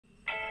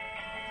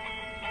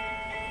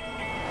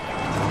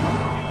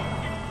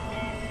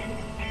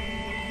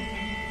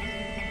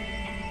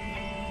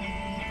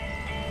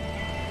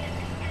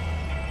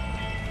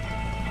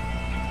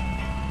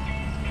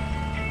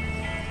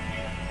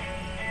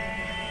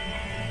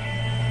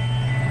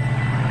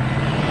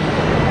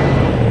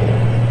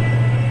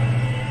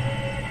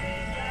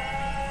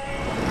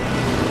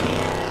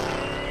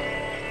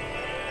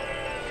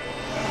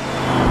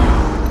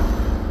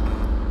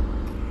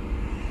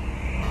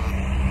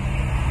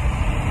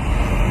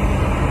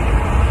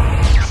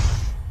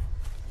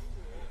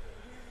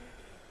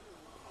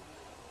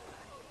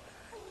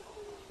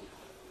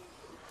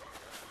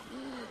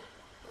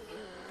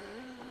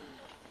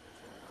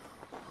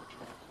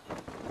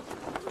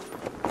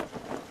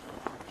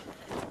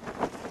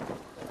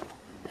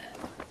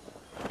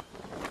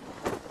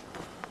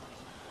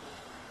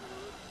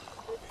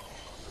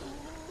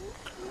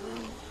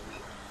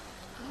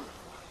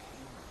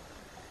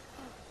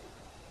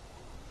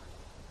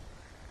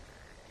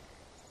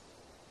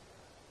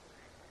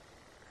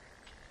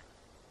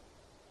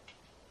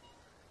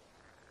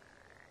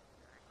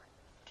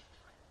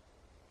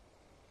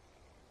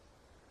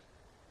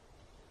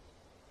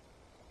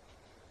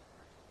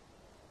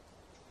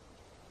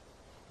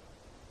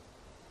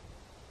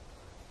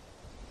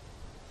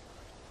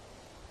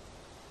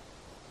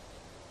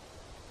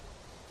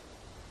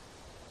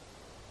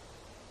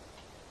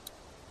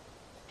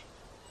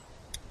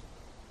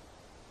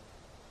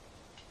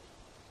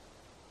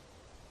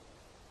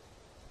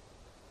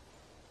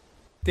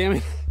Damn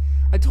it.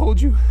 I told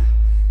you.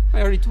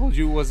 I already told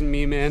you it wasn't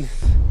me, man.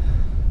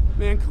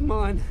 Man, come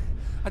on.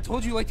 I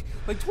told you like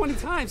 20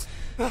 times.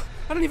 I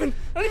don't even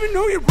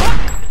know your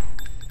brother.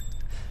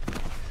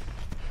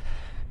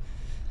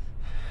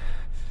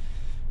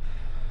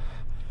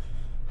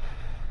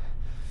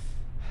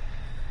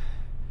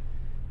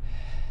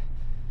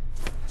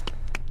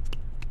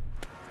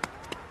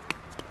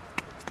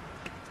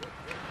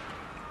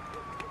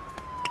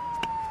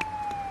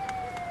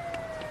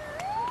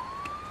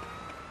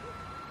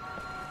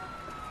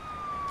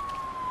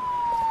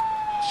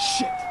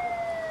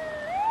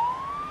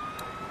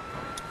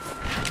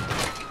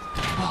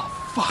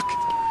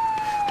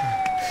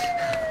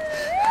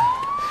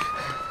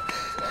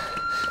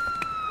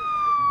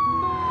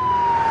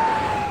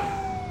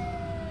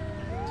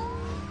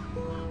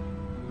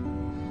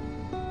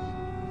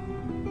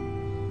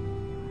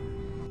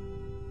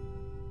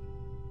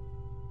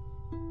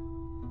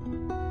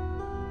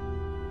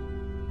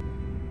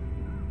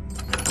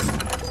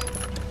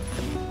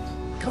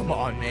 Come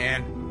on,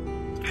 man.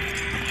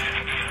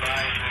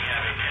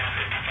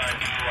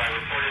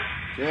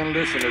 Can't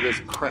listen to this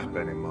crap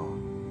anymore.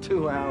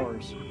 2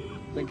 hours.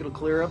 Think it'll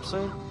clear up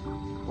soon?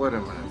 What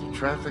am I, the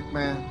traffic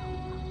man?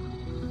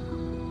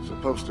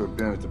 Supposed to have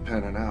been at the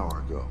pen an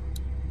hour ago.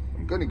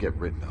 I'm gonna get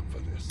written up for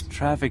this.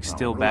 Traffic's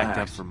still relax. backed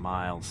up for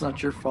miles. It's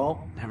not your fault.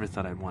 Never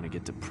thought I'd want to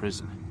get to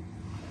prison.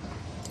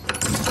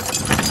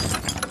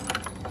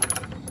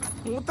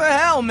 What the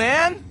hell,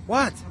 man?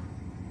 What?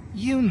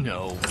 You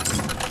know.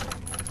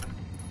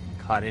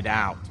 Cut it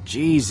out.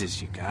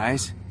 Jesus, you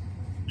guys.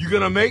 You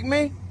gonna make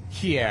me?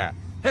 Yeah,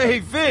 Hey,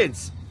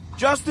 Vince!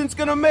 Justin's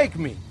gonna make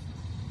me!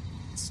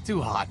 it's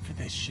too hot for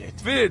this shit.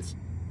 Vince,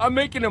 I'm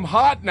making him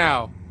hot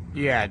now!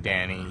 Yeah,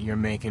 Danny, you're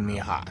making me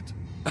hot.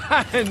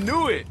 I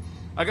knew it!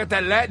 I got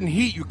that Latin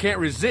heat you can't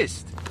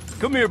resist.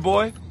 Come here,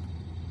 boy.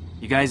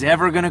 You guys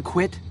ever gonna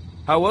quit?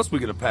 How else we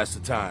gonna pass the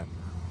time?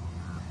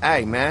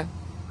 Hey, man.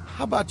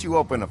 How about you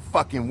open a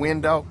fucking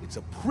window? It's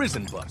a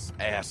prison bus,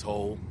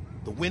 asshole.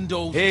 The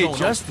windows Hey, don't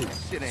Justin,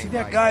 Shit ain't see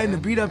that right, guy in the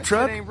man. beat-up That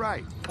truck? shit ain't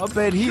right. I'll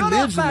bet he Shut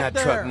lives up in back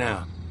that truck there.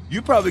 now.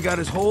 You probably got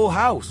his whole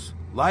house.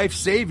 Life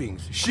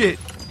savings. Shit,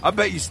 I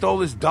bet you stole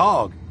his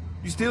dog.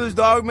 You steal his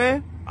dog,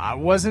 man? I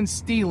wasn't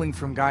stealing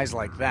from guys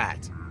like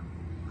that.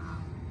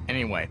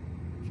 Anyway,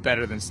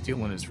 better than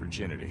stealing his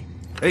virginity.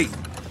 Hey,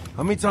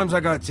 how many times I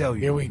gotta tell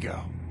you? Here we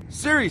go.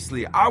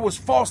 Seriously, I was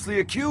falsely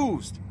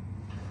accused.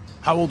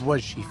 How old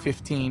was she,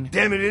 15?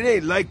 Damn it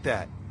ain't like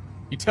that.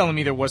 You telling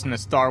me there wasn't a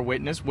star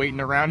witness waiting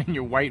around in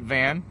your white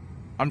van?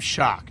 I'm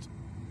shocked.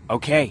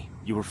 Okay,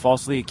 you were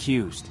falsely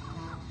accused.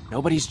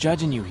 Nobody's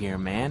judging you here,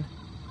 man.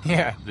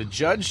 Yeah, the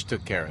judge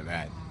took care of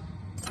that.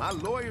 My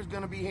lawyer's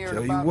gonna be hearing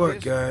Tell about you what,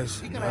 this. guys,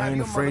 He gonna I have ain't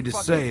your afraid to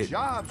motherfucking say it.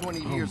 jobs when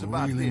he hears I'm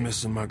about really this.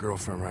 missing my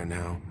girlfriend right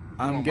now.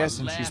 I'm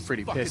guessing she's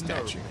pretty pissed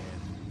at you.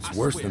 It's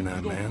worse than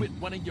that, man.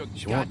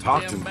 She won't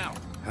talk to me.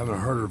 Haven't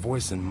heard her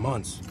voice in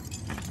months.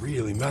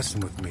 Really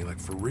messing with me, like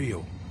for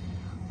real.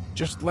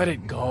 Just let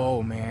it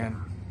go, man.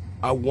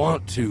 I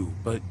want to,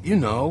 but you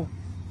know,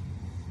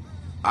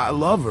 I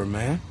love her,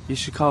 man. You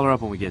should call her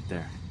up when we get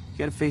there. You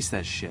gotta face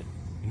that shit.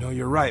 You know,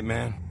 you're right,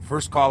 man.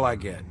 First call I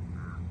get.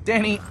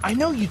 Danny, I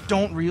know you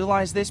don't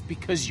realize this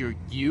because you're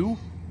you,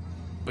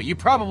 but you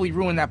probably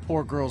ruined that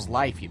poor girl's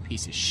life, you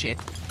piece of shit.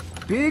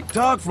 Big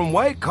talk from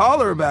White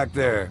Collar back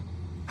there.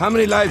 How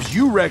many lives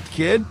you wrecked,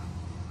 kid?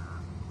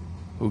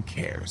 Who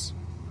cares?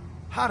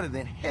 Hotter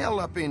than hell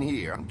up in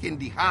here. I'm getting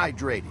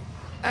dehydrated.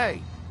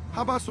 Hey,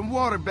 how about some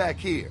water back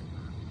here?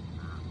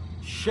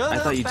 Shut I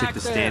up thought you back took the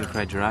stand and there.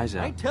 cried your eyes I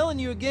out. ain't telling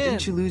you again.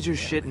 Didn't you lose your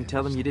shit and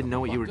tell them you didn't know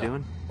what you were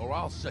doing? Or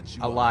I'll set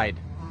you I up. lied.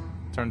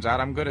 Turns out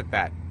I'm good at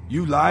that.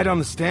 You lied on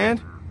the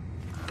stand?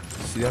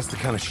 See, that's the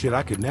kind of shit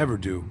I could never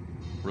do.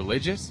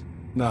 Religious?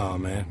 Nah,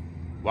 man.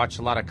 Watch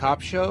a lot of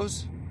cop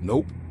shows?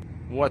 Nope.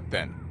 What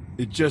then?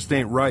 It just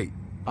ain't right.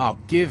 Oh,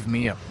 give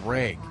me a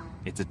break.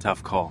 It's a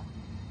tough call.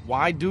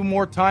 Why do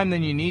more time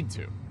than you need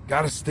to?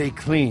 Gotta stay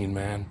clean,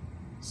 man.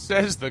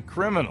 Says the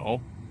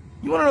criminal.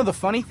 You wanna know the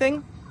funny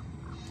thing?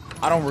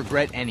 I don't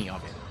regret any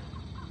of it.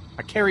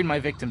 I carried my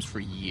victims for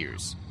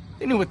years.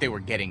 They knew what they were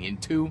getting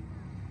into.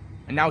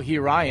 And now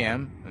here I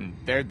am, and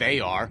there they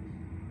are.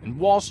 And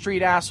Wall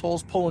Street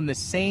assholes pulling the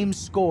same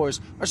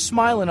scores are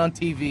smiling on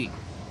TV.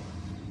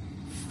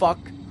 Fuck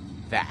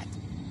that.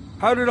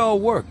 How'd it all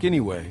work,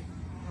 anyway?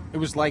 It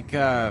was like,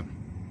 a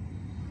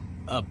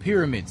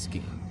pyramid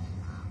scheme.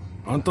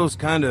 Aren't those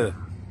kinda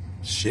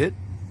shit?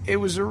 It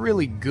was a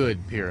really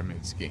good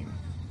pyramid scheme.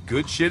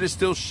 Good shit is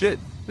still shit.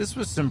 This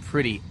was some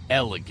pretty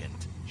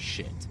elegant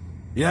shit.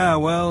 Yeah,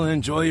 well,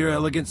 enjoy your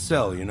elegant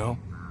cell, you know?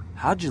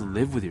 How'd you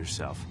live with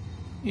yourself?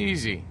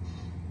 Easy.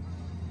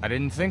 I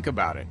didn't think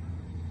about it.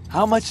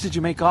 How much did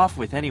you make off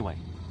with anyway?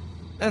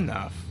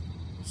 Enough.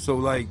 So,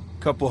 like,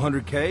 couple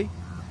 $100K?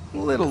 A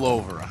little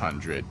over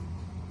 100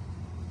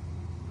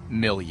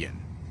 million.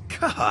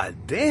 God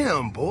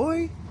damn,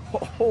 boy.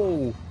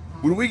 Oh,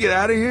 when we get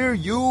out of here,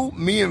 you,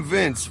 me, and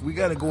Vince, we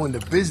gotta go into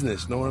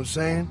business, know what I'm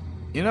saying?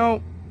 You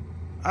know,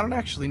 I don't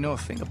actually know a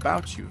thing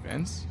about you,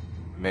 Vince.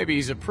 Maybe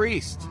he's a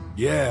priest.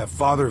 Yeah,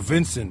 Father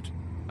Vincent.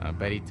 I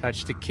bet he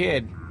touched a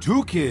kid.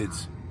 2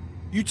 kids.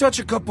 You touch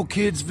a couple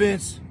kids,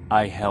 Vince?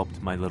 I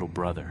helped my little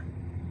brother.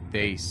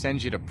 They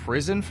send you to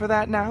prison for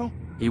that now?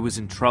 He was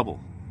in trouble.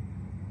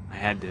 I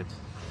had to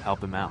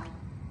help him out.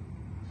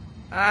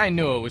 I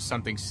knew it was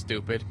something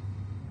stupid.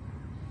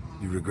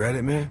 You regret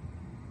it, man?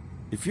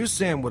 If you're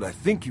saying what I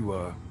think you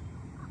are,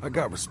 I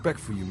got respect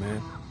for you,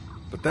 man.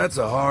 But that's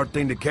a hard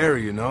thing to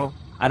carry, you know?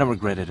 I don't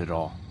regret it at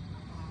all.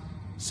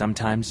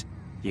 Sometimes,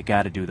 you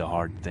gotta do the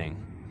hard thing.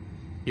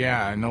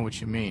 Yeah, I know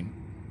what you mean.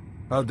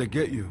 How'd they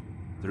get you?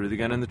 Threw the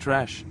gun in the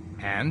trash.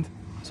 And?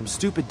 Some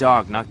stupid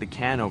dog knocked the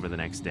can over the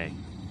next day.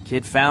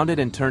 Kid found it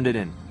and turned it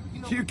in.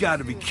 You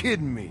gotta be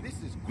kidding me.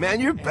 Man,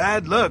 you're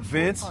bad luck,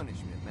 Vince.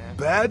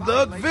 Bad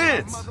luck,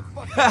 Vince.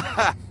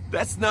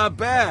 That's not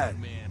bad.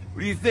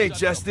 What do you think,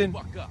 Justin?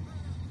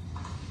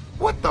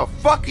 What the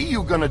fuck are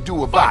you gonna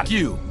do about it? Fuck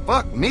you.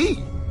 Fuck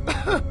me?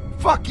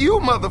 Fuck you,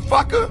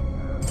 motherfucker.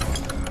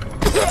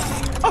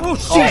 Oh,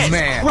 Oh,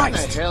 man. What the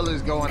hell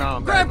is going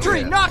on back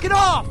Crabtree, there? knock it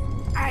off!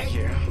 Hey,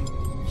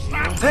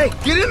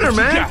 get in there,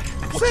 man.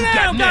 What you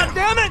got now?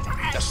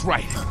 goddammit! That's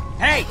right.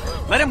 Hey,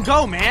 let him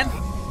go, man!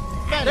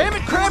 Damn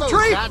it,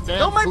 Crabtree!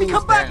 Don't make me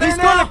come back there He's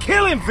now! gonna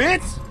kill him,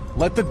 Vince.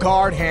 Let the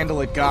guard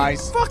handle it,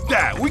 guys. Fuck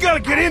that. We gotta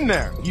get in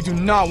there. You do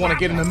not want to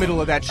get in the middle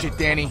of that shit,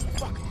 Danny.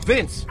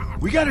 Vince,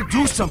 we gotta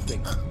do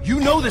something. You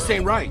know this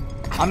ain't right.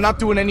 I'm not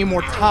doing any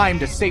more time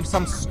to save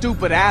some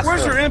stupid asshole.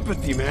 Where's your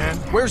empathy, man?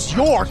 Where's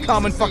your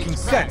common fucking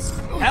sense?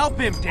 Help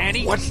him,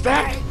 Danny! What's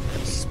that?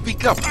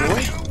 Speak up,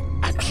 boy.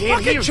 I can't hear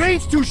Fucking you.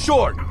 chain's too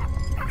short.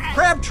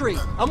 Crabtree,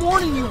 I'm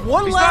warning you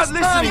one He's last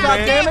not time, listening,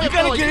 man. goddammit! You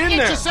gotta get in Get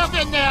there. yourself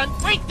in there and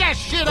break that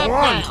shit up Go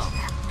on. now.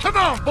 Come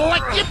on, boy,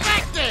 get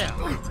back there.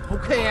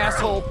 Okay,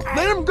 asshole,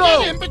 let him Get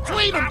go! in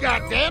between them,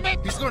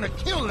 goddammit. He's gonna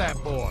kill that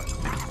boy.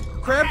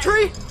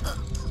 Crabtree,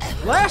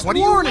 last What are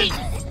you warning!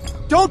 waiting?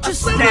 Don't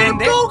just let him stand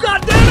there. go,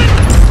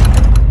 goddammit!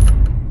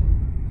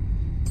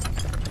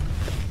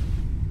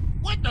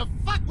 What the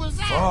fuck was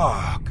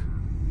that? Fuck.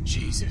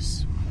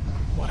 Jesus.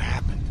 What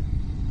happened?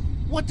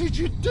 What did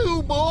you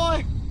do,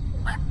 boy?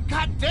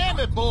 God damn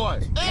it,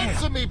 boy.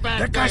 Answer me back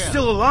That there. guy's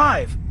still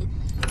alive.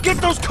 Get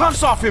those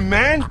cuffs off him,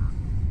 man.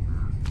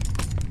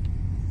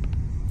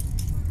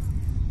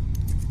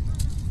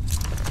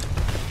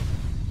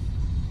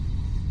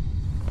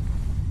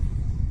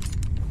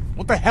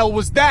 What the hell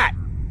was that?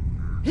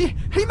 He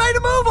made a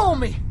move on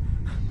me!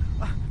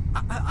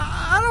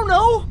 I don't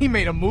know! He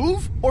made a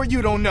move, or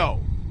you don't know?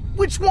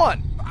 Which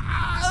one?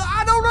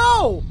 I don't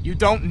know! You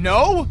don't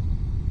know?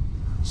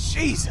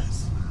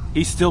 Jesus.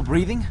 He's still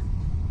breathing?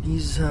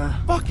 He's,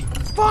 Fucking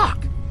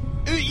fuck.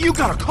 You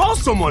gotta call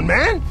someone,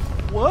 man.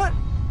 what?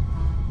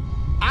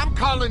 I'm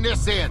calling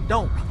this in.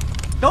 Don't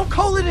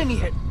call it in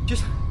yet.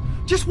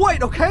 Just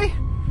wait, okay?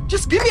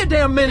 Just give me a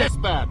damn minute.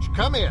 Dispatch,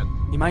 come in.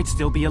 He might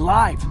still be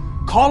alive.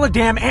 Call a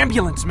damn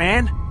ambulance,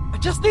 man! I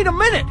just need a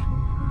minute.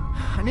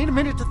 I need a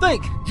minute to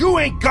think. You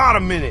ain't got a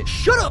minute.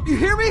 Shut up, you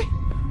hear me?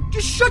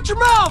 Just shut your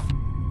mouth!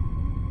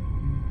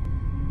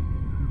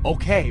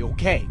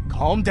 Okay.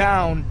 Calm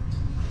down.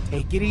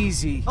 Take it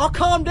easy. I'll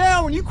calm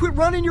down when you quit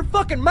running your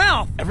fucking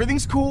mouth.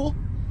 Everything's cool.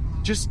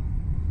 Just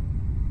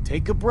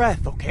take a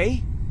breath,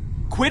 okay?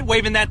 Quit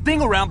waving that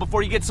thing around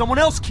before you get someone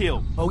else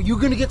killed! Oh, you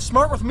gonna get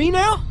smart with me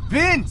now?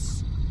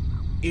 Vince!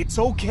 It's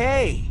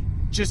okay.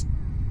 Just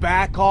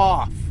back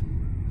off.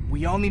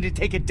 We all need to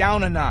take it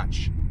down a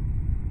notch.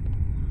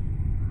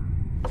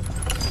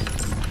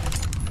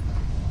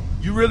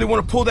 You really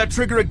want to pull that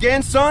trigger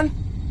again, son?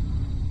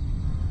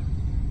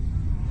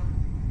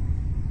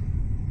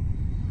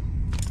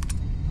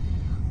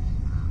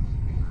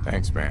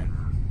 Thanks, man.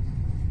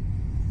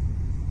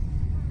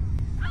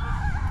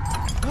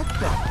 What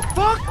the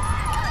fuck?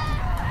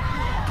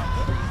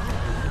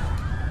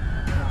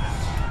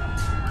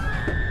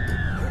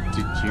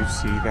 Did you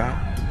see that?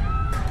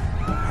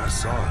 I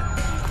saw it.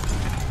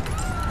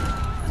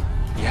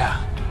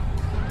 Yeah.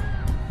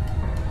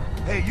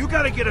 Hey, you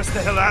gotta get us the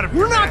hell out of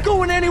here. We're not man.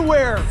 going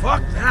anywhere.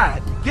 Fuck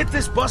that. Get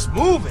this bus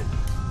moving.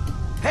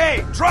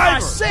 Hey, driver, I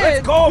said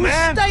let's go, we're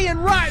man. staying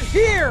right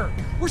here.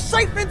 We're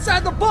safe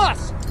inside the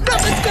bus.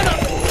 Nothing's gonna.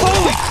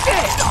 Holy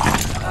shit!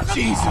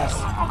 Jesus!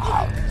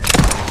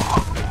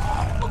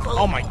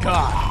 Oh my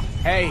god.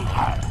 Hey,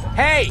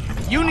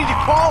 you need to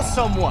call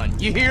someone.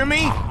 You hear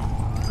me?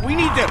 We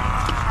need to...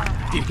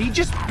 Did he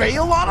just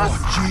bail on us?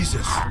 Oh,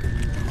 Jesus.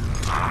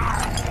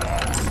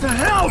 What the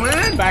hell,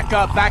 man? Back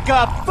up.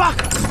 Fuck!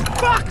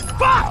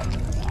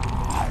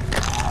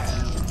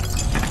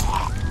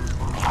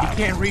 He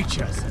can't reach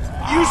us.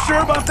 You sure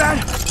about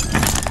that?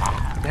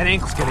 That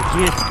ankle's gonna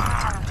give.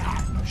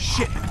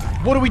 Shit.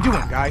 What are we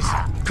doing, guys?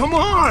 Come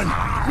on.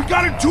 We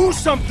gotta do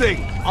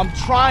something. I'm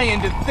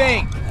trying to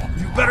think.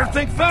 You better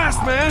think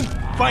fast, man.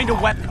 Find a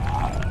weapon.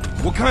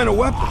 What kind of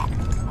weapon?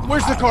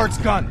 Where's the guard's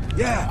gun?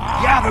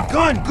 Yeah, the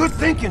gun. Good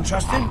thinking,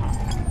 Justin.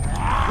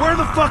 Where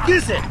the fuck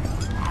is it?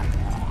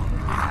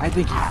 I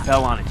think he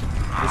fell on it.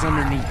 It's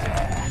underneath it.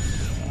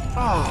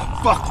 Oh,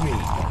 fuck me.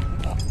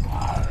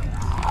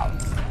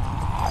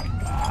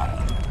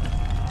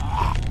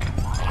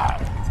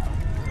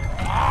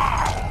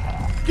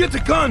 Get the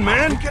gun,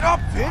 man! Pick it up,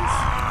 Vince!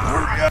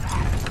 Hurry up!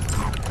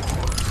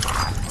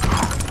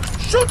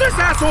 Shoot this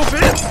asshole,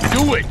 Vince!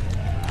 Do it!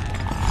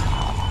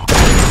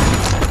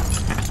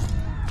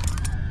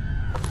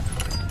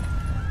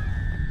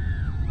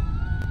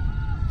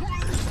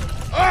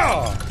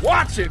 Oh,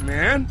 watch it,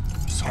 man!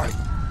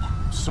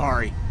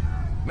 Sorry.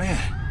 Man,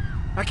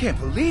 I can't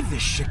believe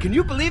this shit. Can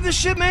you believe this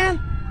shit, man?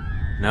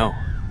 No.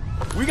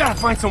 We gotta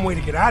find some way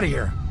to get out of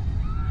here.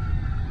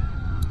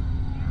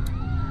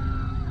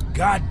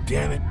 God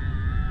damn it.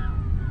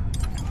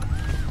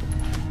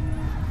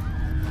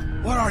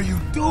 What are you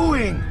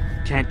doing?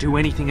 Can't do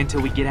anything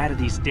until we get out of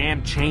these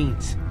damn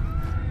chains.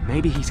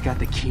 Maybe he's got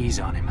the keys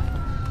on him.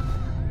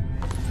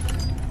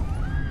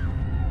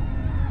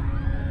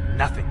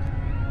 Nothing.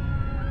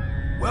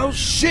 Well,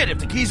 shit, if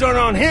the keys aren't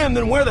on him,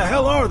 then where the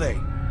hell are they?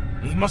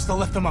 He must have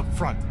left them up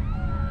front.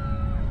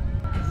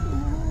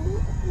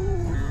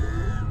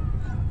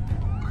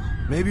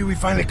 Maybe we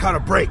finally caught a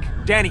break.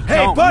 Danny, Hey,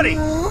 don't. buddy!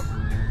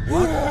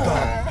 What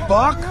the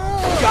fuck?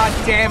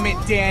 God damn it,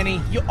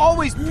 Danny. You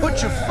always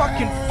put your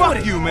fucking foot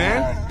in. You,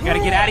 man! We gotta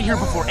get out of here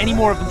before any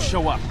more of them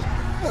show up.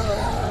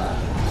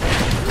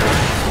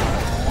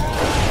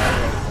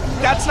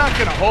 That's not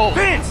gonna hold.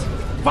 Vince!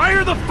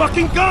 Fire the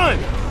fucking gun!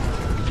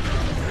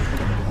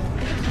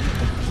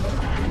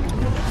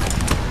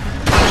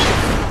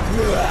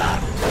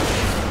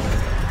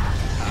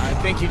 I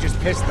think you just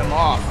pissed them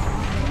off.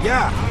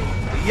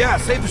 Yeah,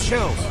 save the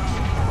shells.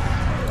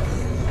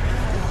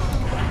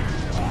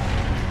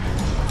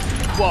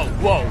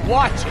 Whoa,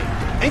 watch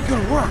it. Ain't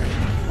gonna work.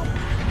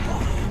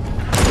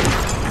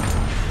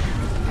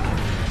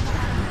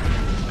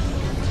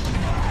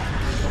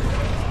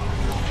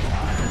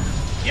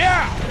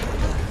 Yeah!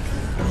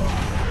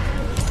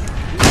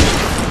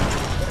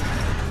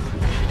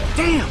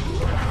 Damn!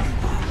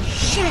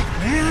 Shit,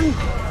 man!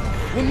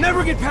 We'll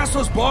never get past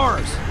those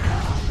bars.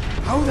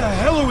 How the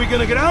hell are we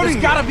gonna get out of There's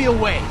here? gotta be a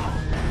way.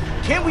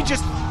 Can't we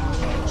just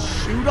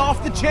shoot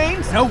off the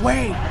chains? No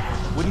way.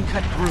 Wouldn't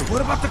cut through.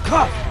 What about the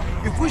cuff?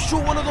 If we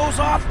shoot one of those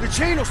off, the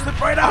chain will slip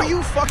right out. Are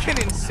you fucking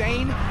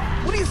insane?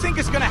 What do you think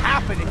is gonna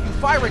happen if you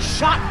fire a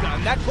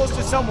shotgun that close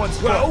to someone's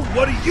foot? Well,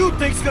 what do you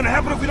think's gonna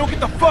happen if we don't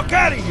get the fuck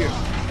out of here?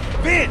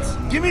 Vince,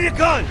 give me the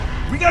gun.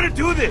 We gotta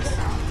do this.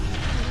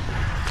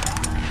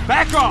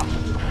 Back off.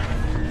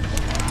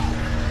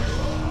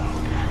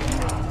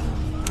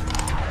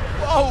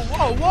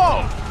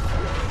 Whoa!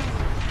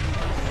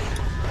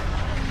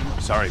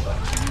 Sorry,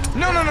 bud.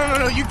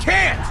 No, you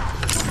can't!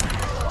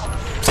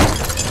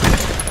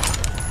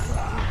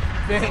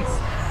 Vince,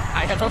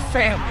 I have a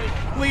family.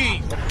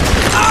 Please.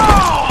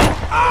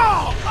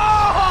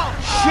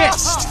 Shit!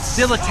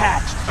 Still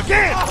attached.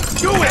 Again!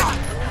 Do it!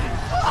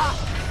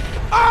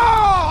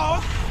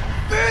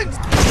 Vince!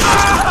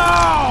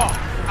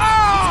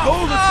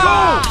 Let's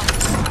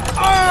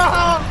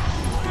go!